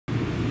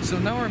So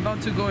now we're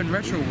about to go in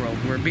Retro World,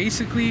 where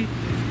basically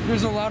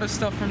there's a lot of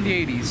stuff from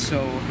the 80s,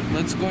 so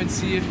let's go and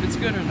see if it's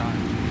good or not.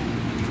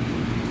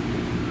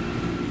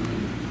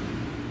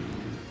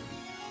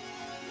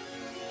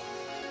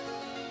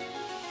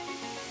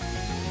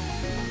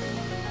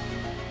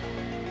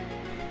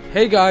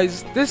 Hey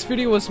guys, this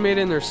video was made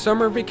in our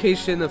summer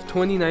vacation of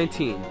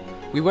 2019.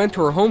 We went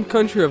to our home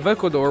country of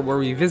Ecuador where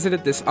we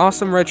visited this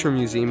awesome retro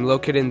museum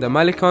located in the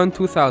Malecon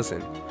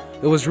 2000.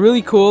 It was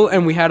really cool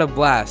and we had a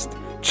blast.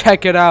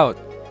 Check it out!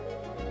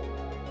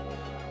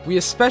 We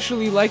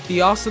especially liked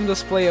the awesome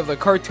display of the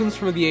cartoons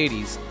from the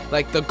 80s,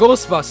 like the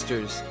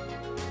Ghostbusters.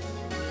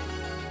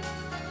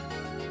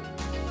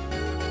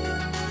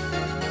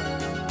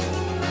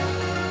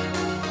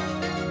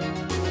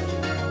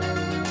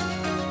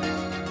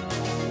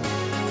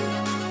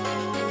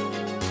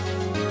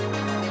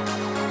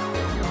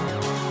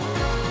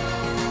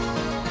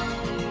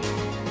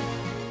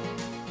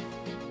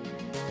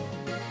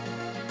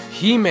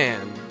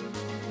 He-Man.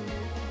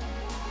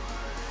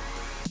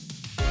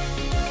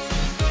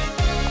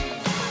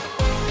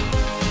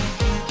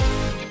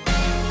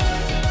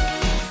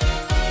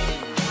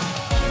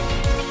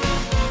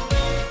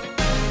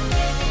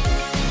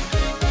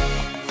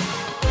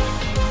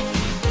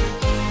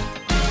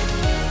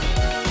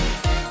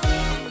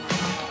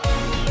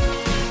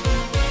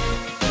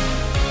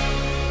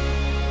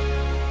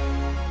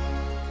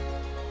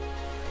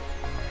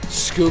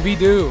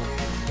 Scooby-Doo.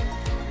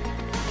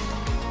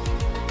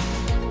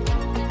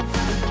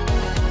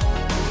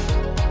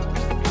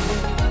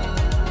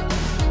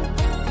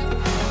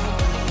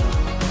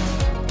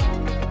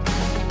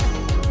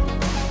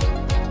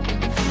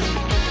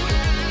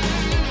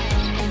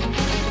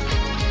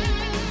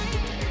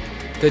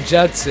 The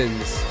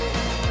Jetsons.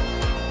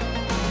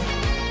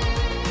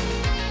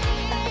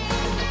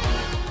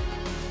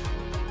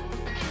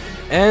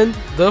 And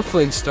the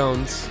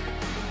Flintstones.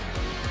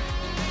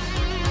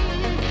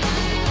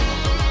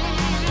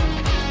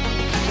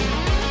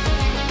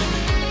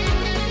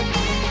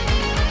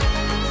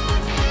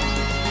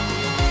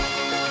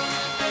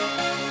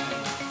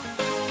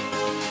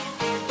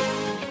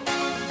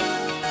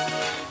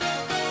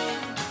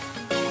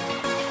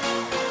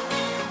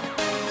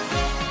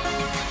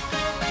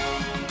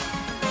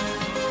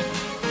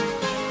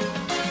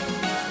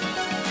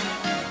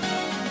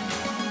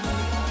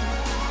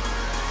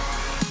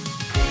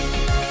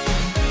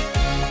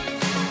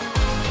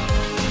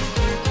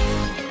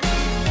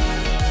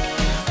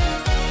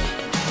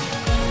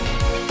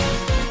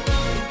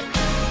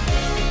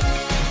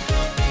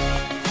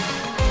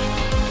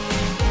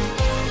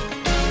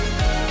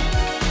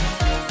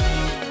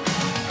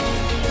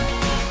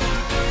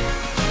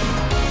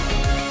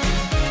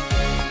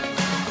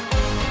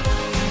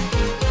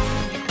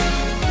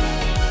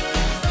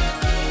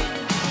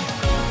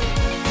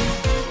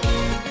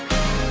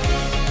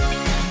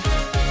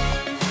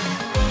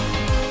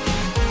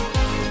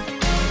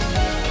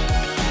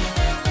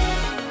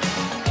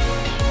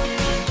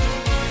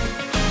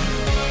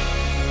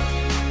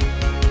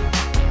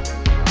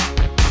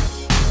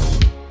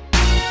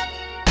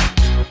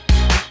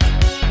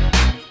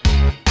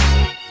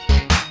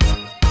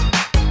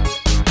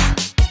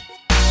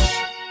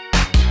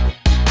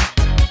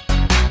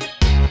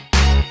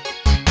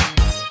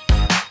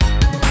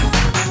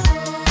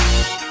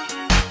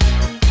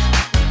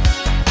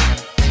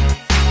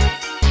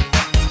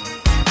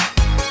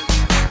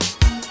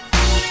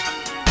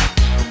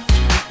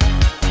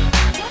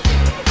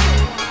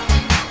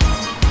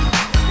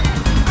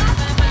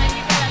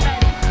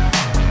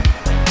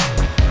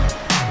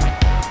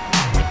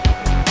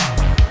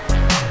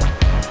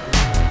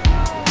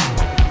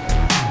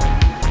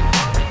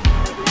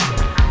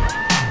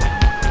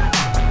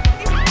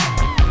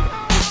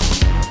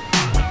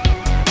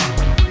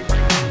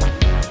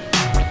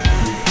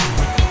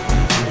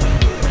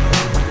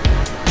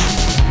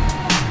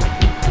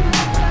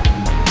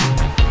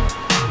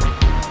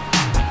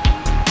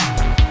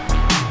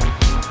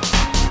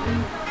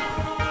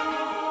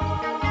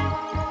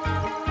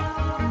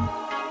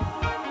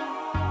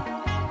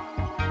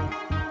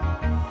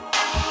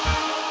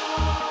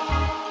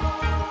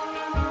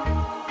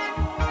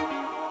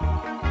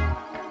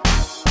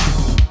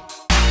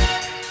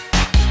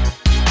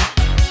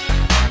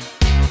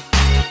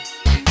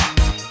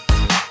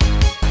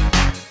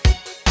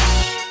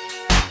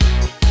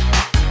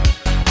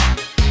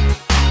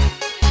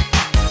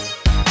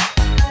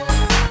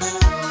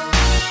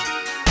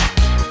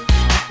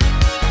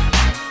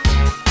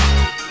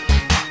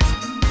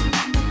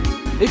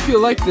 If you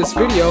like this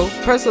video,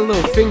 press the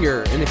little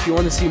finger, and if you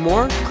want to see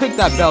more, click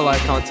that bell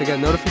icon to get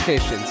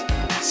notifications.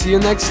 See you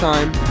next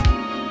time.